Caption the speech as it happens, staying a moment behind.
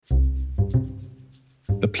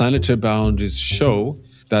The planetary boundaries show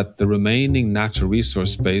that the remaining natural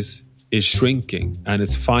resource space is shrinking and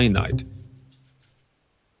it's finite.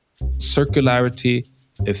 Circularity,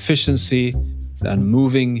 efficiency, and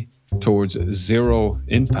moving towards zero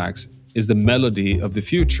impacts is the melody of the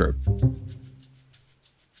future.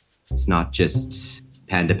 It's not just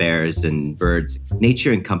panda bears and birds.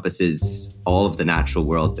 Nature encompasses all of the natural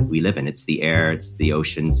world that we live in. It's the air, it's the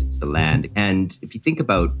oceans, it's the land. And if you think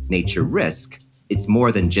about nature risk, it's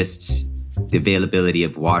more than just the availability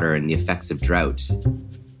of water and the effects of drought.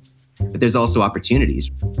 But there's also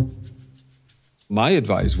opportunities. My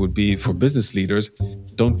advice would be for business leaders,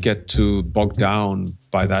 don't get too bogged down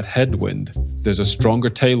by that headwind. There's a stronger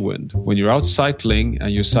tailwind. When you're out cycling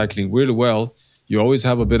and you're cycling really well, you always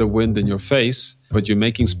have a bit of wind in your face, but you're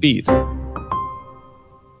making speed.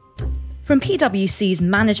 From PwC's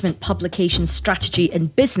management publication Strategy in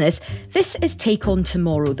Business, this is Take On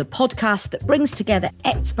Tomorrow, the podcast that brings together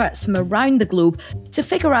experts from around the globe to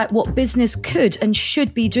figure out what business could and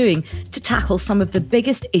should be doing to tackle some of the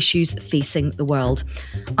biggest issues facing the world.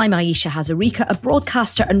 I'm Ayesha Hazarika, a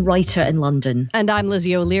broadcaster and writer in London. And I'm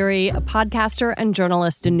Lizzie O'Leary, a podcaster and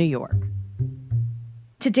journalist in New York.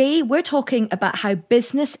 Today, we're talking about how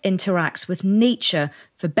business interacts with nature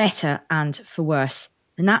for better and for worse.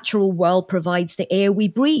 The natural world provides the air we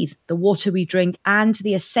breathe, the water we drink, and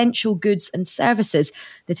the essential goods and services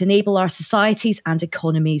that enable our societies and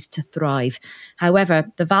economies to thrive. However,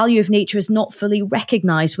 the value of nature is not fully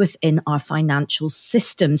recognised within our financial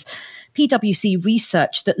systems. PwC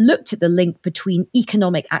research that looked at the link between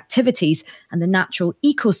economic activities and the natural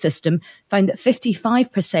ecosystem found that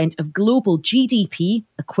 55% of global GDP,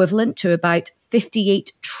 equivalent to about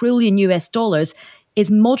 $58 trillion US, is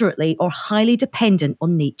moderately or highly dependent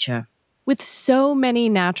on nature. With so many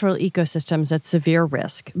natural ecosystems at severe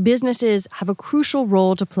risk, businesses have a crucial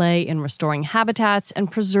role to play in restoring habitats and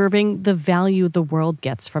preserving the value the world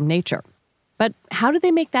gets from nature. But how do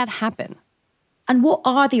they make that happen? And what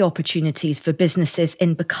are the opportunities for businesses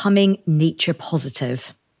in becoming nature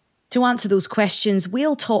positive? To answer those questions,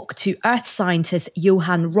 we'll talk to earth scientist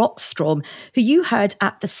Johan Rockström, who you heard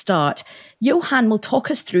at the start. Johan will talk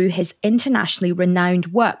us through his internationally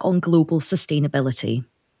renowned work on global sustainability.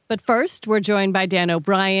 But first, we're joined by Dan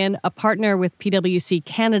O'Brien, a partner with PwC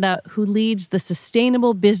Canada, who leads the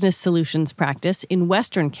Sustainable Business Solutions practice in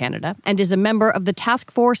Western Canada and is a member of the Task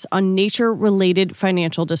Force on Nature-Related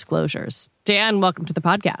Financial Disclosures. Dan, welcome to the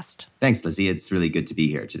podcast. Thanks, Lizzie. It's really good to be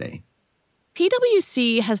here today.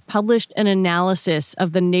 PwC has published an analysis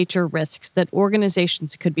of the nature risks that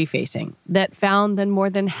organizations could be facing that found that more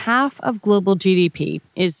than half of global GDP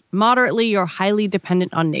is moderately or highly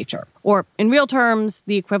dependent on nature, or in real terms,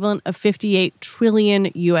 the equivalent of $58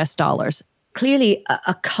 trillion US. Clearly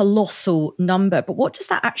a colossal number, but what does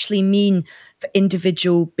that actually mean for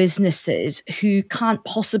individual businesses who can't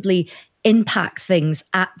possibly impact things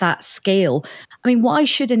at that scale? I mean, why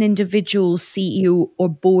should an individual CEO or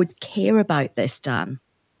board care about this, Dan?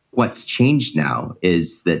 What's changed now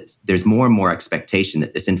is that there's more and more expectation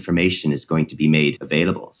that this information is going to be made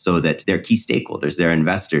available so that their key stakeholders, their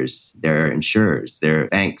investors, their insurers, their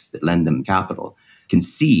banks that lend them capital can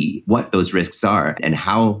see what those risks are and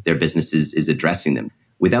how their business is addressing them.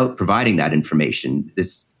 Without providing that information,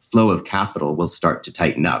 this flow of capital will start to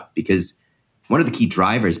tighten up because one of the key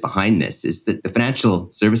drivers behind this is that the financial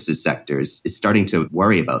services sector is starting to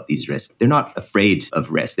worry about these risks. They're not afraid of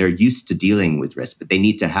risk. They're used to dealing with risk, but they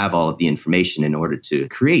need to have all of the information in order to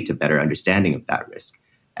create a better understanding of that risk.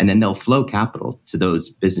 And then they'll flow capital to those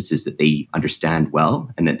businesses that they understand well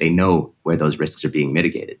and that they know where those risks are being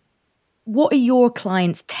mitigated. What are your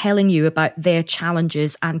clients telling you about their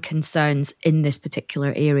challenges and concerns in this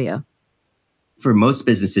particular area? For most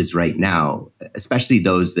businesses right now, especially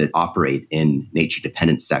those that operate in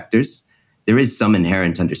nature-dependent sectors, there is some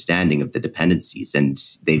inherent understanding of the dependencies, and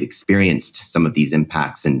they've experienced some of these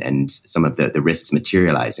impacts and some of the risks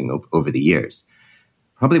materializing over the years.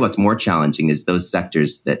 Probably what's more challenging is those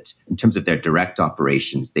sectors that, in terms of their direct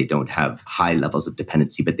operations, they don't have high levels of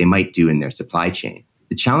dependency, but they might do in their supply chain.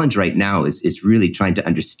 The challenge right now is really trying to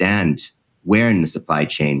understand where in the supply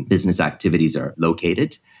chain business activities are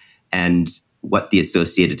located and what the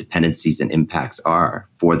associated dependencies and impacts are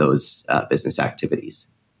for those business activities.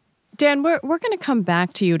 Dan, we're going to come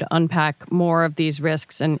back to you to unpack more of these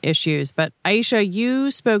risks and issues. But Ayesha,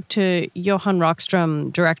 you spoke to Johan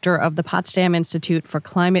Rockström, director of the Potsdam Institute for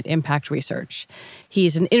Climate Impact Research.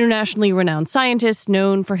 He's an internationally renowned scientist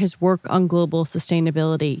known for his work on global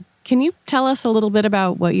sustainability. Can you tell us a little bit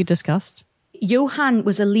about what you discussed? Johan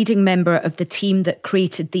was a leading member of the team that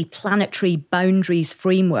created the Planetary Boundaries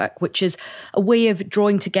Framework, which is a way of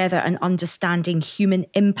drawing together and understanding human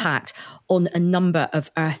impact on a number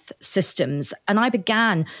of Earth systems. And I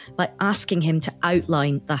began by asking him to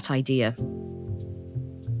outline that idea.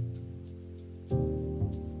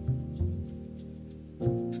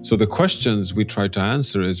 So the questions we try to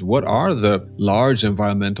answer is, what are the large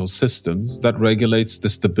environmental systems that regulates the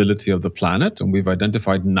stability of the planet? And we've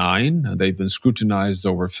identified 9, and they've been scrutinized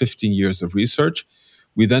over 15 years of research.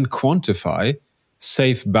 We then quantify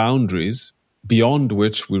safe boundaries beyond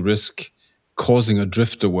which we risk causing a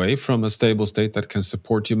drift away from a stable state that can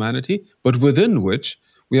support humanity, but within which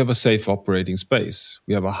we have a safe operating space.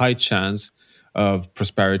 We have a high chance of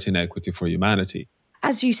prosperity and equity for humanity.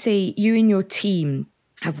 As you say, you and your team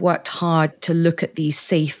have worked hard to look at these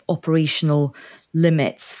safe operational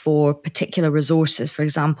limits for particular resources, for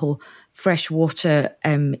example, freshwater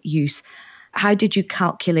use. How did you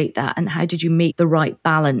calculate that, and how did you make the right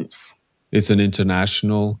balance? It's an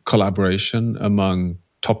international collaboration among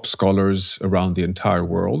top scholars around the entire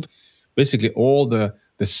world. Basically, all the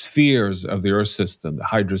spheres of the Earth system, the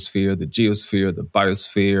hydrosphere, the geosphere, the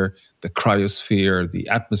biosphere, the cryosphere, the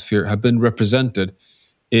atmosphere, have been represented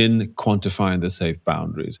in quantifying the safe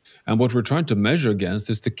boundaries. And what we're trying to measure against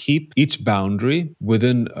is to keep each boundary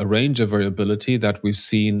within a range of variability that we've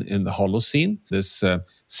seen in the Holocene, this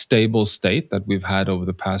stable state that we've had over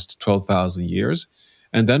the past 12,000 years.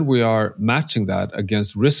 And then we are matching that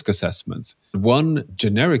against risk assessments. One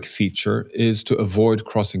generic feature is to avoid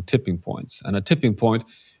crossing tipping points. And a tipping point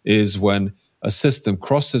is when a system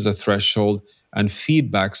crosses a threshold and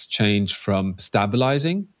feedbacks change from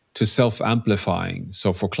stabilizing to self-amplifying.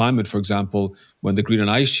 So for climate, for example, when the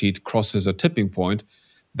Greenland ice sheet crosses a tipping point,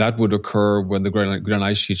 that would occur when the Greenland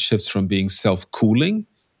ice sheet shifts from being self-cooling,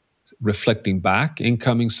 reflecting back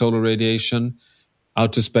incoming solar radiation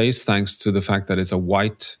out to space, thanks to the fact that it's a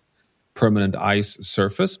white permanent ice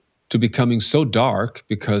surface, to becoming so dark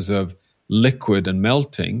because of liquid and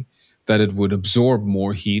melting that it would absorb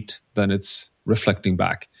more heat than it's reflecting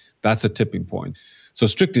back. That's a tipping point. So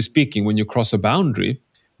strictly speaking, when you cross a boundary,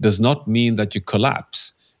 does not mean that you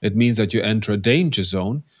collapse. It means that you enter a danger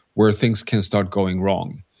zone where things can start going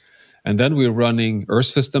wrong. And then we're running Earth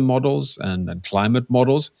system models and climate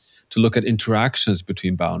models to look at interactions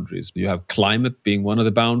between boundaries. You have climate being one of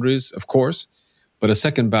the boundaries, of course, but a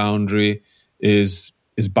second boundary is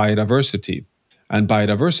biodiversity. And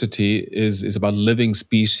biodiversity is about living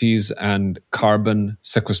species and carbon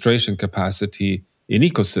sequestration capacity in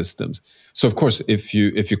ecosystems. So, of course, if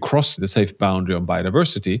you cross the safe boundary on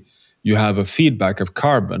biodiversity, you have a feedback of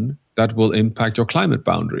carbon that will impact your climate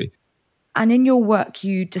boundary. And in your work,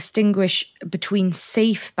 you distinguish between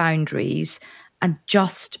safe boundaries and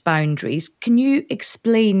just boundaries. Can you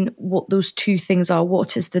explain what those two things are?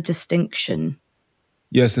 What is the distinction?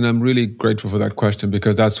 Yes, and I'm really grateful for that question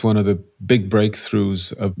because that's one of the big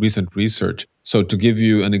breakthroughs of recent research. So to give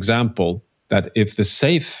you an example, that if the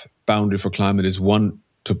safe boundary for climate is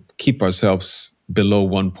to keep ourselves below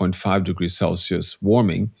 1.5 degrees Celsius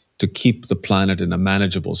warming, to keep the planet in a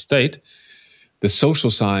manageable state, the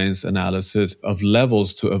social science analysis of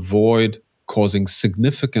levels to avoid causing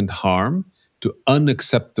significant harm to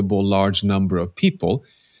unacceptable large number of people,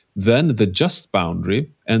 then the just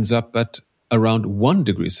boundary ends up at around 1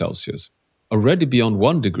 degree Celsius. Already beyond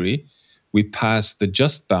 1 degree, we pass the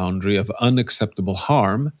just boundary of unacceptable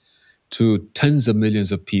harm to tens of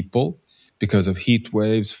millions of people because of heat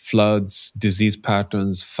waves, floods, disease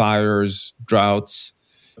patterns, fires, droughts.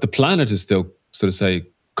 The planet is still, so to say,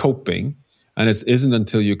 coping. And it isn't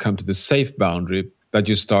until you come to the safe boundary that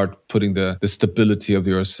you start putting the stability of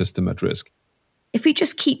the Earth system at risk. If we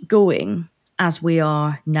just keep going as we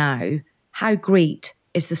are now, how great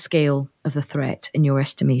is the scale of the threat in your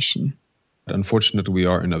estimation? Unfortunately, we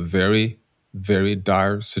are in a very, very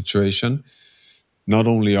dire situation. Not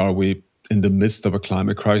only are we in the midst of a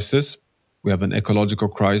climate crisis, we have an ecological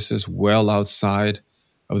crisis well outside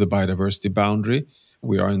of the biodiversity boundary.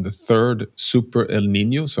 We are in the third super El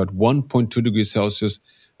Nino, so at 1.2 degrees Celsius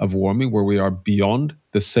of warming, where we are beyond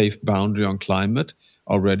the safe boundary on climate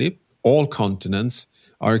already. All continents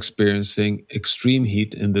are experiencing extreme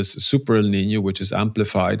heat in this super El Nino, which is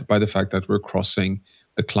amplified by the fact that we're crossing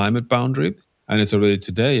the climate boundary. And it's already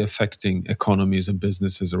today affecting economies and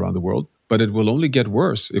businesses around the world. But it will only get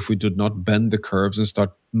worse if we do not bend the curves and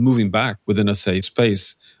start moving back within a safe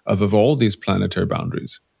space of all these planetary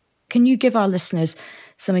boundaries. Can you give our listeners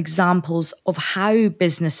some examples of how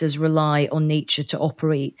businesses rely on nature to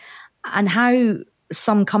operate and how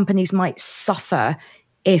some companies might suffer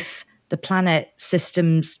if the planet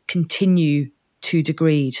systems continue to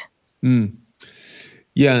degrade?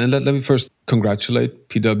 Yeah, and let me first congratulate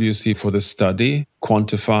PwC for the study,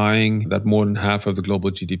 quantifying that more than half of the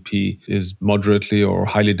global GDP is moderately or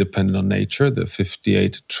highly dependent on nature, the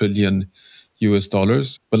 58 trillion US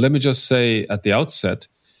dollars. But let me just say at the outset,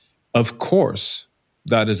 of course,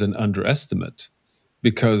 that is an underestimate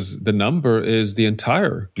because the number is the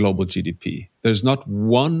entire global GDP. There's not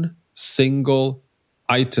one single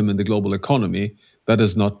item in the global economy that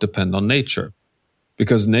does not depend on nature,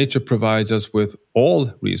 because nature provides us with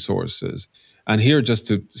all resources. And here, just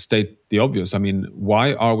to state the obvious, I mean,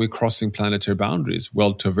 why are we crossing planetary boundaries?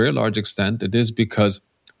 Well, to a very large extent, it is because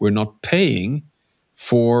we're not paying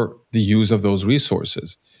for the use of those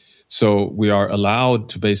resources. So we are allowed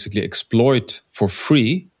to basically exploit for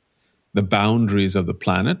free the boundaries of the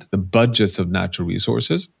planet, the budgets of natural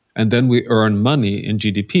resources, and then we earn money in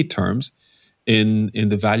GDP terms in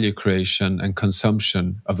the value creation and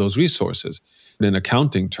consumption of those resources. In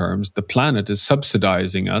accounting terms, the planet is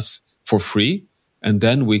subsidizing us for free, and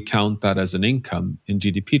then we count that as an income in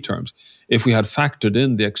GDP terms. If we had factored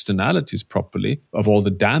in the externalities properly of all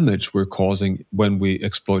the damage we're causing when we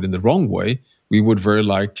exploit in the wrong way, we would very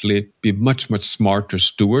likely be much, much smarter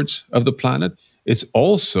stewards of the planet. It's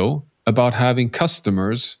also about having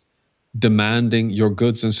customers demanding your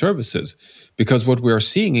goods and services. Because what we are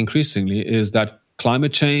seeing increasingly is that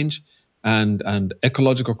climate change and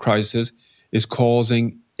ecological crisis is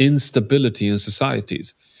causing instability in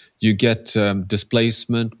societies. You get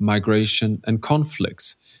displacement, migration, and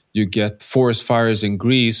conflicts. You get forest fires in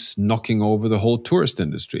Greece knocking over the whole tourist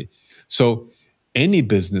industry. So any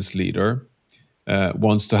business leader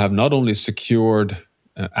wants to have not only secured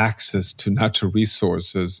access to natural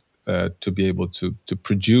resources to be able to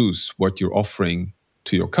produce what you're offering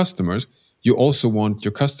to your customers, you also want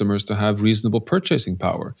your customers to have reasonable purchasing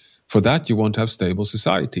power. For that, you want to have stable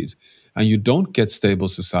societies. And you don't get stable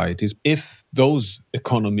societies if those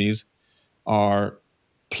economies are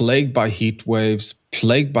plagued by heat waves,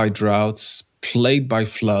 plagued by droughts, plagued by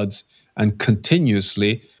floods, and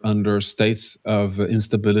continuously under states of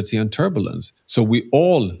instability and turbulence. So we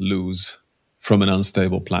all lose from an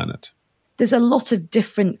unstable planet. There's a lot of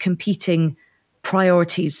different competing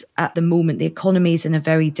priorities at the moment. The economy is in a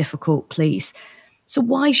very difficult place. So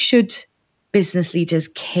why should business leaders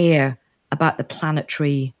care about the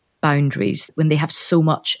planetary boundaries when they have so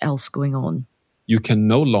much else going on? You can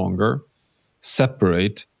no longer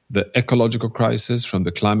separate the ecological crisis from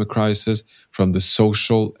the climate crisis, from the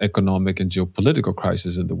social, economic, and geopolitical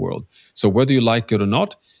crisis in the world. So whether you like it or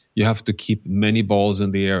not, you have to keep many balls in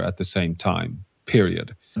the air at the same time,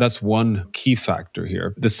 period. That's one key factor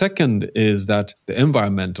here. The second is that the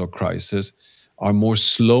environmental crisis are more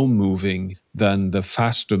slow-moving than the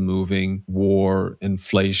faster-moving war,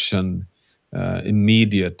 inflation,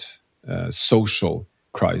 immediate social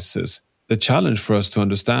crisis. The challenge for us to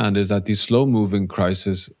understand is that these slow-moving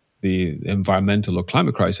crises, the environmental or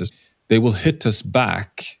climate crisis, they will hit us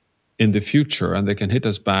back in the future, and they can hit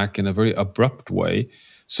us back in a very abrupt way.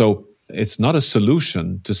 So it's not a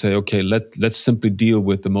solution to say, okay, let's simply deal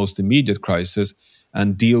with the most immediate crisis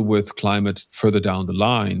and deal with climate further down the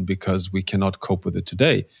line because we cannot cope with it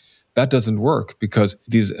today. That doesn't work because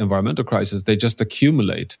these environmental crises, they just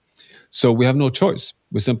accumulate. So we have no choice.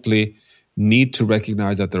 We simply need to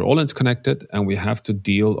recognize that they're all interconnected, and we have to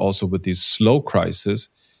deal also with these slow crises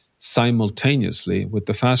simultaneously with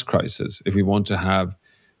the fast crisis if we want to have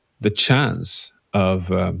the chance of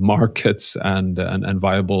markets and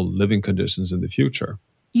viable living conditions in the future.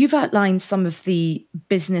 You've outlined some of the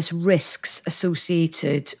business risks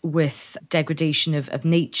associated with degradation of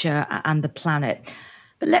nature and the planet.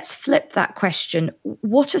 But let's flip that question.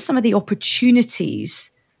 What are some of the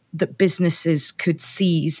opportunities that businesses could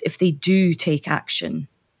seize if they do take action?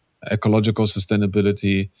 Ecological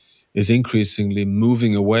sustainability is increasingly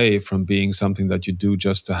moving away from being something that you do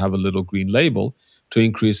just to have a little green label to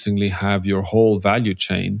increasingly have your whole value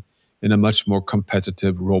chain in a much more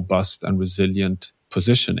competitive, robust, and resilient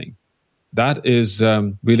positioning. That is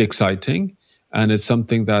really exciting. And it's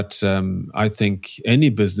something that I think any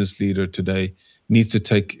business leader today needs to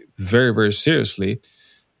take very, very seriously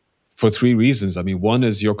for three reasons. I mean, one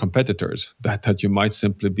is your competitors, that you might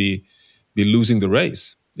simply be losing the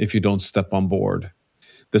race if you don't step on board.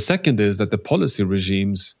 The second is that the policy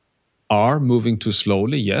regimes are moving too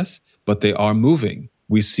slowly, yes, but they are moving.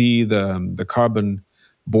 We see the carbon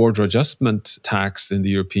border adjustment tax in the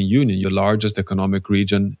European Union, your largest economic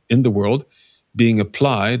region in the world, being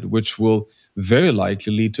applied, which will very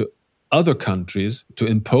likely lead to other countries to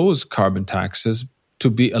impose carbon taxes to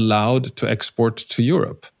be allowed to export to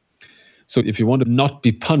Europe. So if you want to not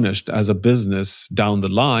be punished as a business down the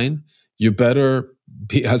line, you better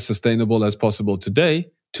be as sustainable as possible today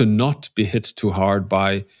to not be hit too hard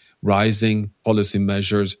by rising policy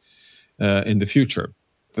measures in the future.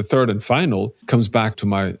 The third and final comes back to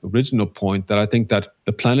my original point that I think that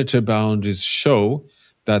the planetary boundaries show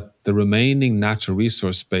that the remaining natural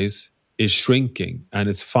resource space is shrinking and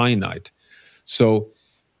it's finite. So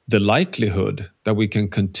the likelihood that we can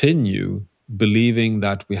continue believing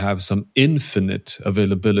that we have some infinite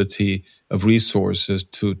availability of resources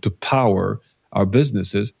to power our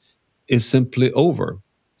businesses is simply over.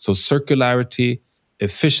 So circularity,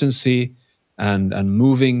 efficiency, and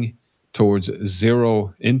moving towards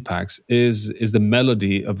zero impacts is the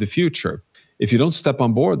melody of the future. If you don't step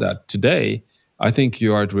on board that today, I think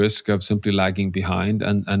you are at risk of simply lagging behind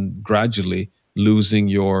and gradually losing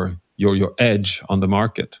your edge on the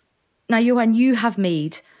market. Now, Johan, you have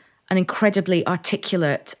made an incredibly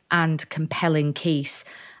articulate and compelling case,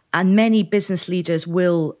 and many business leaders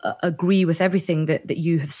will agree with everything that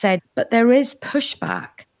you have said, but there is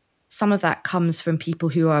pushback. Some of that comes from people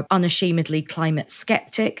who are unashamedly climate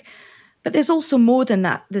skeptic, but there's also more than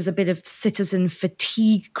that. There's a bit of citizen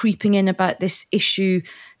fatigue creeping in about this issue.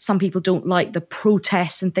 Some people don't like the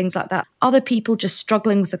protests and things like that. Other people just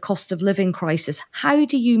struggling with the cost of living crisis. How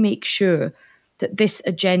do you make sure that this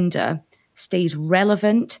agenda stays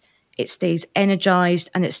relevant, it stays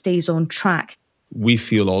energized, and it stays on track? We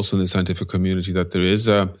feel also in the scientific community that there is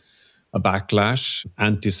a backlash,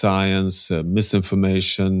 anti-science,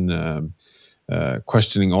 misinformation,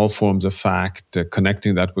 questioning all forms of fact,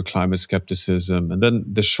 connecting that with climate skepticism, and then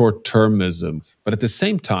the short-termism. But at the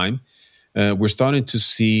same time, we're starting to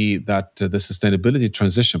see that the sustainability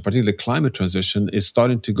transition, particularly climate transition, is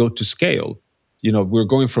starting to go to scale. You know, we're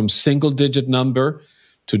going from single-digit number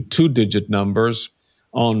to two-digit numbers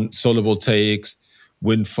on solar voltaics,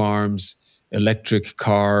 wind farms, electric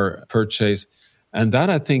car purchase. And that,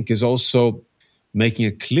 I think, is also making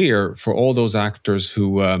it clear for all those actors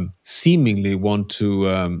who seemingly want to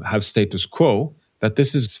have status quo that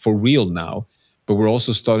this is for real now. But we're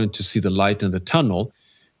also starting to see the light in the tunnel.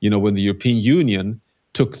 You know, when the European Union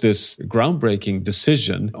took this groundbreaking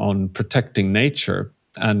decision on protecting nature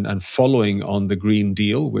and following on the Green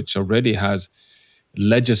Deal, which already has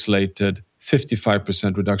legislated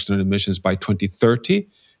 55% reduction in emissions by 2030,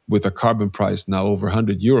 with a carbon price now over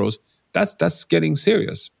 100 euros, that's getting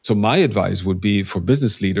serious. So my advice would be for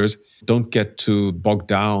business leaders, don't get too bogged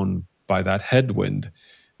down by that headwind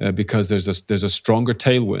because there's a stronger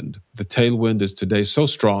tailwind. The tailwind is today so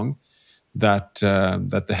strong that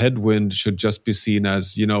the headwind should just be seen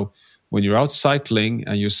as, you know, when you're out cycling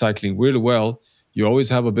and you're cycling really well, you always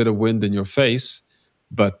have a bit of wind in your face,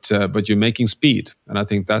 but you're making speed. And I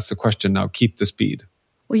think that's the question now. Keep the speed.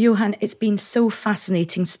 Well, Johan, it's been so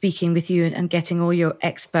fascinating speaking with you and getting all your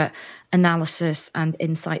expert analysis and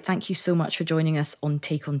insight. Thank you so much for joining us on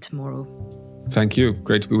Take On Tomorrow. Thank you.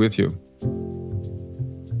 Great to be with you.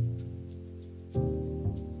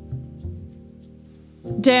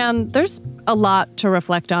 Dan, there's a lot to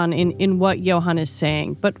reflect on in what Johan is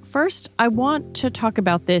saying. But first, I want to talk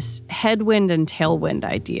about this headwind and tailwind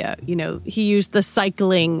idea. You know, he used the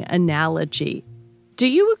cycling analogy. Do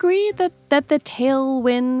you agree that the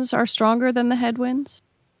tailwinds are stronger than the headwinds?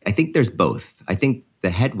 I think there's both. I think the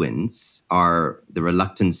headwinds are the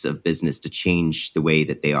reluctance of business to change the way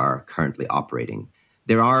that they are currently operating.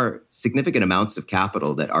 There are significant amounts of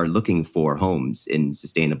capital that are looking for homes in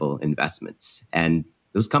sustainable investments. And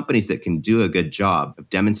those companies that can do a good job of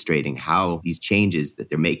demonstrating how these changes that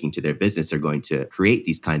they're making to their business are going to create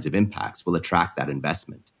these kinds of impacts will attract that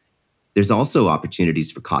investment. There's also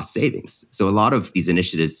opportunities for cost savings. So a lot of these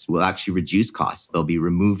initiatives will actually reduce costs. They'll be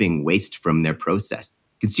removing waste from their process.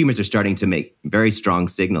 Consumers are starting to make very strong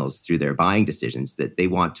signals through their buying decisions that they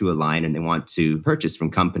want to align and they want to purchase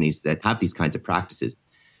from companies that have these kinds of practices.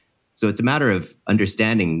 So it's a matter of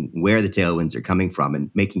understanding where the tailwinds are coming from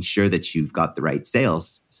and making sure that you've got the right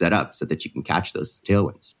sales set up so that you can catch those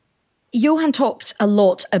tailwinds. Johan talked a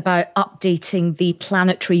lot about updating the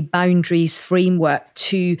planetary boundaries framework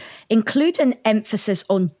to include an emphasis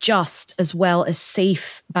on just as well as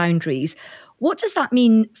safe boundaries. What does that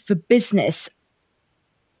mean for business?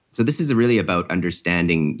 So this is really about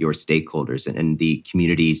understanding your stakeholders and the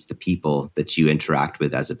communities, the people that you interact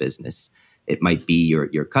with as a business. It might be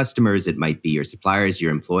your customers, it might be your suppliers,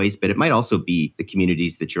 your employees, but it might also be the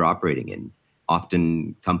communities that you're operating in.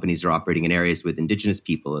 Often companies are operating in areas with indigenous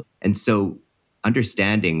people. And so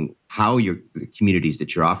understanding how the communities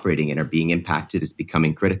that you're operating in are being impacted is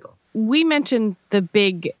becoming critical. We mentioned the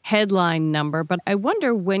big headline number, but I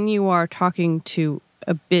wonder when you are talking to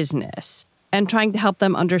a business and trying to help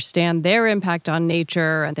them understand their impact on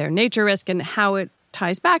nature and their nature risk and how it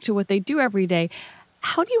ties back to what they do every day,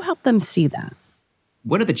 How do you help them see that?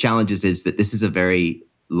 One of the challenges is that this is a very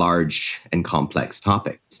large and complex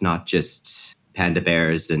topic. It's not just panda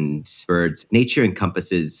bears and birds. Nature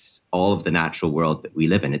encompasses all of the natural world that we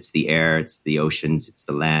live in. It's the air, it's the oceans, it's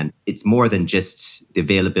the land. It's more than just the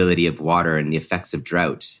availability of water and the effects of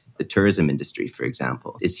drought. The tourism industry, for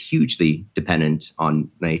example, is hugely dependent on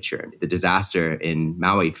nature. The disaster in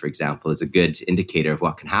Maui, for example, is a good indicator of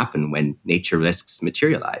what can happen when nature risks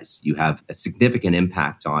materialize. You have a significant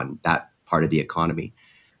impact on that part of the economy.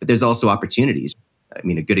 But there's also opportunities. I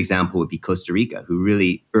mean, a good example would be Costa Rica, who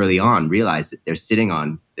really early on realized that they're sitting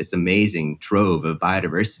on this amazing trove of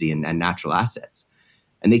biodiversity and natural assets.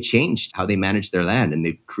 And they changed how they manage their land, and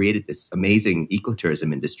they've created this amazing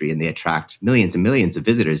ecotourism industry, and they attract millions and millions of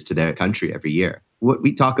visitors to their country every year. What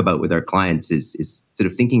we talk about with our clients is sort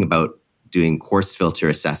of thinking about doing coarse filter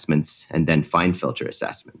assessments and then fine filter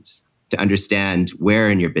assessments to understand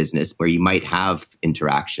where in your business where you might have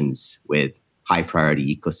interactions with high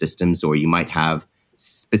priority ecosystems, or you might have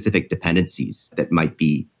specific dependencies that might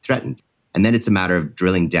be threatened. And then it's a matter of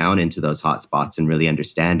drilling down into those hotspots and really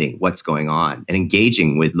understanding what's going on and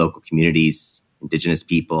engaging with local communities, indigenous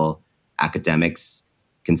people, academics,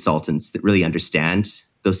 consultants that really understand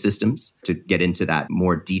those systems to get into that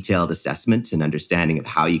more detailed assessment and understanding of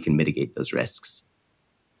how you can mitigate those risks.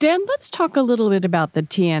 Dan, let's talk a little bit about the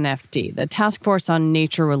TNFD, the Task Force on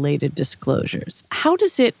Nature-Related Disclosures. How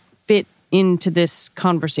does it fit into this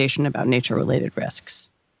conversation about nature-related risks?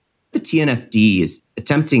 The TNFD is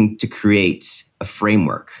attempting to create a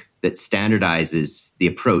framework that standardizes the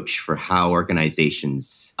approach for how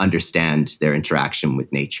organizations understand their interaction with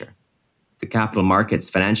nature. The capital markets,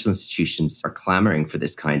 financial institutions are clamoring for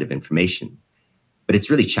this kind of information, but it's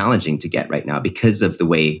really challenging to get right now because of the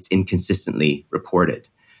way it's inconsistently reported.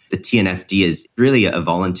 The TNFD is really a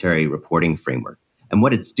voluntary reporting framework. And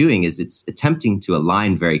what it's doing is it's attempting to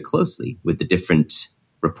align very closely with the different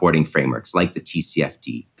reporting frameworks like the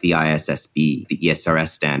TCFD, the ISSB, the ESRS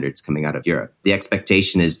standards coming out of Europe. The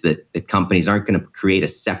expectation is that companies aren't going to create a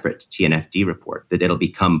separate TNFD report, that it'll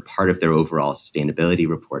become part of their overall sustainability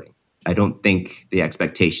reporting. I don't think the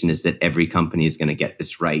expectation is that every company is going to get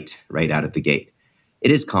this right out of the gate.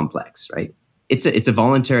 It is complex, right? It's a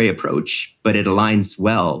voluntary approach, but it aligns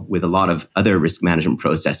well with a lot of other risk management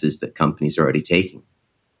processes that companies are already taking.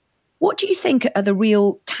 What do you think are the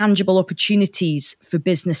real tangible opportunities for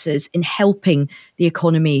businesses in helping the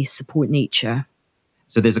economy support nature?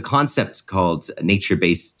 So there's a concept called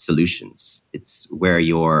nature-based solutions. It's where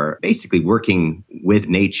you're basically working with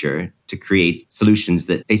nature to create solutions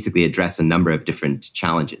that basically address a number of different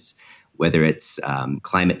challenges, whether it's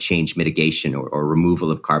climate change mitigation or removal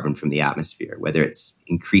of carbon from the atmosphere, whether it's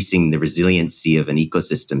increasing the resiliency of an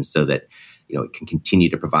ecosystem so that it can continue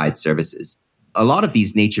to provide services. A lot of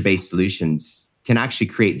these nature-based solutions can actually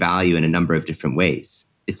create value in a number of different ways.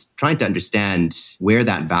 It's trying to understand where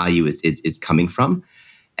that value is coming from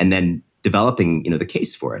and then developing the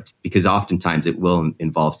case for it, because oftentimes it will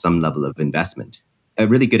involve some level of investment. A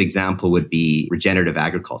really good example would be regenerative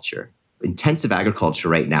agriculture. Intensive agriculture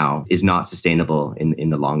right now is not sustainable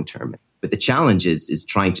in the long term. But the challenge is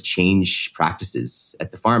trying to change practices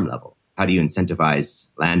at the farm level. How do you incentivize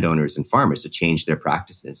landowners and farmers to change their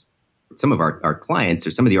practices? Some of our clients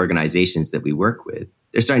or some of the organizations that we work with,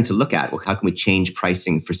 they're starting to look at, well, how can we change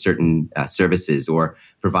pricing for certain services or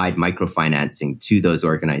provide microfinancing to those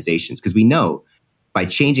organizations? Because we know by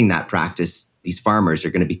changing that practice, these farmers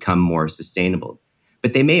are going to become more sustainable.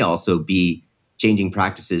 But they may also be changing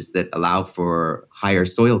practices that allow for higher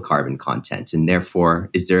soil carbon content. And therefore,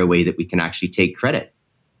 is there a way that we can actually take credit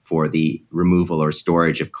for the removal or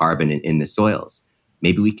storage of carbon in the soils?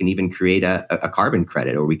 Maybe we can even create a carbon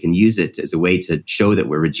credit, or we can use it as a way to show that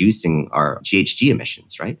we're reducing our GHG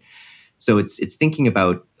emissions, right? So it's thinking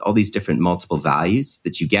about all these different multiple values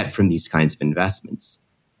that you get from these kinds of investments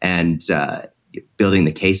and building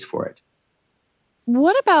the case for it.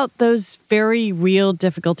 What about those very real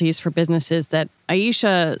difficulties for businesses that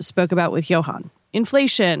Ayesha spoke about with Johan?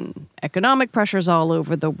 Inflation, economic pressures all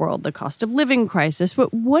over the world, the cost of living crisis.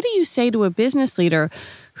 But what do you say to a business leader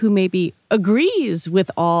who maybe agrees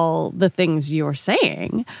with all the things you're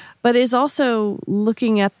saying, but is also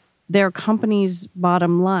looking at their company's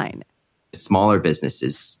bottom line? Smaller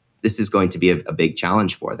businesses, this is going to be a big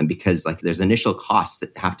challenge for them because there's initial costs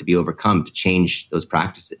that have to be overcome to change those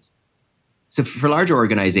practices. So for larger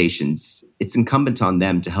organizations, it's incumbent on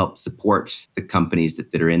them to help support the companies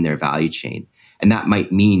that are in their value chain. And that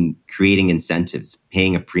might mean creating incentives,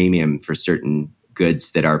 paying a premium for certain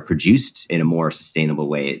goods that are produced in a more sustainable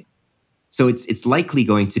way. So it's likely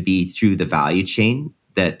going to be through the value chain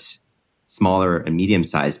that smaller and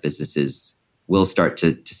medium-sized businesses we'll start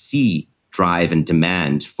to see drive and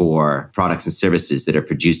demand for products and services that are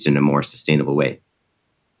produced in a more sustainable way.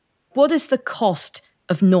 What is the cost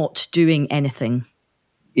of not doing anything?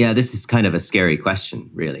 Yeah, this is kind of a scary question,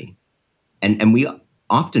 really. And we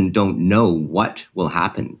often don't know what will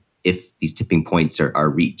happen if these tipping points are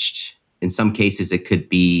reached. In some cases, it could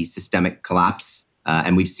be systemic collapse.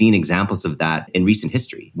 And we've seen examples of that in recent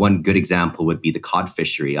history. One good example would be the cod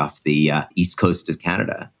fishery off the east coast of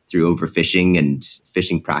Canada. Through overfishing and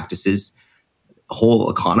fishing practices, the whole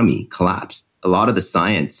economy collapsed. A lot of the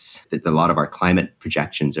science that a lot of our climate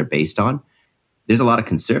projections are based on, there's a lot of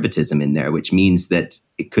conservatism in there, which means that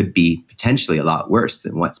it could be potentially a lot worse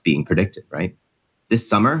than what's being predicted, right? This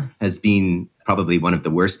summer has been probably one of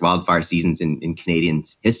the worst wildfire seasons in Canadian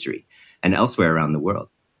history and elsewhere around the world.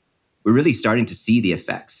 We're really starting to see the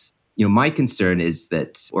effects. My concern is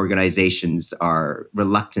that organizations are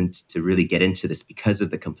reluctant to really get into this because of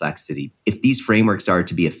the complexity. If these frameworks are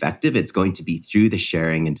to be effective, it's going to be through the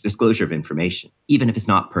sharing and disclosure of information. Even if it's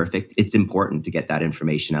not perfect, it's important to get that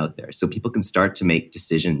information out there so people can start to make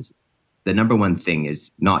decisions. The number one thing is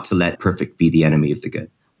not to let perfect be the enemy of the good.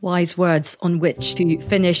 Wise words on which to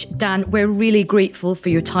finish. Dan, we're really grateful for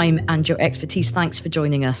your time and your expertise. Thanks for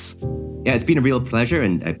joining us. Yeah, it's been a real pleasure,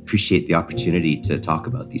 and I appreciate the opportunity to talk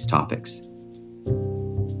about these topics.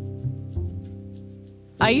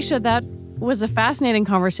 Ayesha, that was a fascinating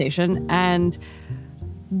conversation. And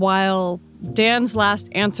while Dan's last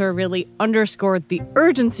answer really underscored the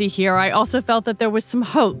urgency here, I also felt that there was some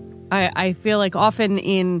hope. I feel like often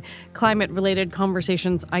in climate-related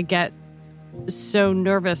conversations, I get so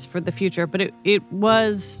nervous for the future, but it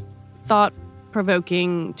was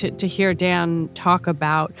thought-provoking to hear Dan talk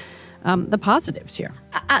about the positives here.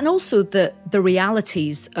 And also the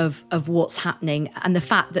realities of what's happening and the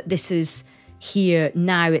fact that this is here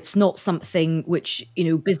now. It's not something which,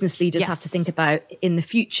 business leaders have to think about in the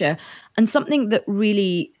future. And something that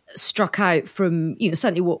really struck out from,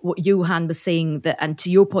 certainly what Johan was saying, that, and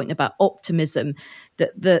to your point about optimism,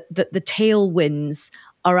 that the tailwinds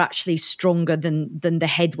are actually stronger than the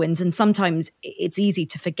headwinds. And sometimes it's easy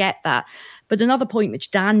to forget that. But another point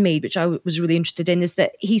which Dan made, which I was really interested in, is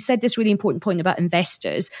that he said this really important point about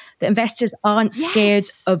investors, that investors aren't scared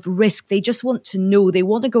of risk. They just want to know. They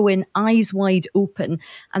want to go in eyes wide open.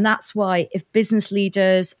 And that's why if business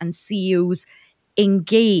leaders and CEOs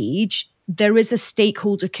engage, there is a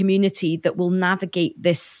stakeholder community that will navigate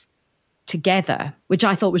this together, which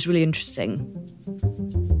I thought was really interesting.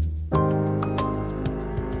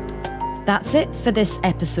 That's it for this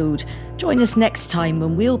episode. Join us next time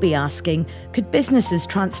when we'll be asking, could businesses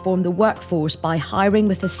transform the workforce by hiring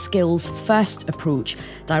with a skills-first approach,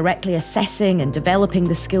 directly assessing and developing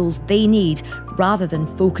the skills they need rather than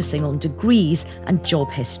focusing on degrees and job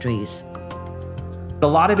histories? A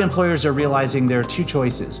lot of employers are realizing there are two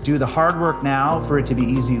choices. Do the hard work now for it to be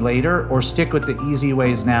easy later, or stick with the easy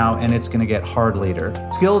ways now and it's going to get hard later.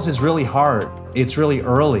 Skills is really hard. It's really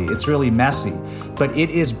early. It's really messy. But it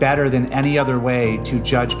is better than any other way to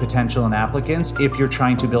judge potential and applicants if you're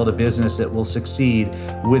trying to build a business that will succeed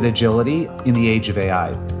with agility in the age of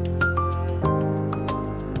AI.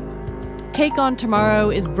 Take On Tomorrow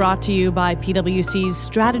is brought to you by PwC's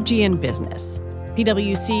Strategy and Business.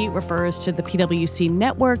 PwC refers to the PwC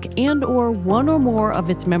network and/or one or more of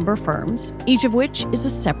its member firms, each of which is a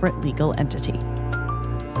separate legal entity.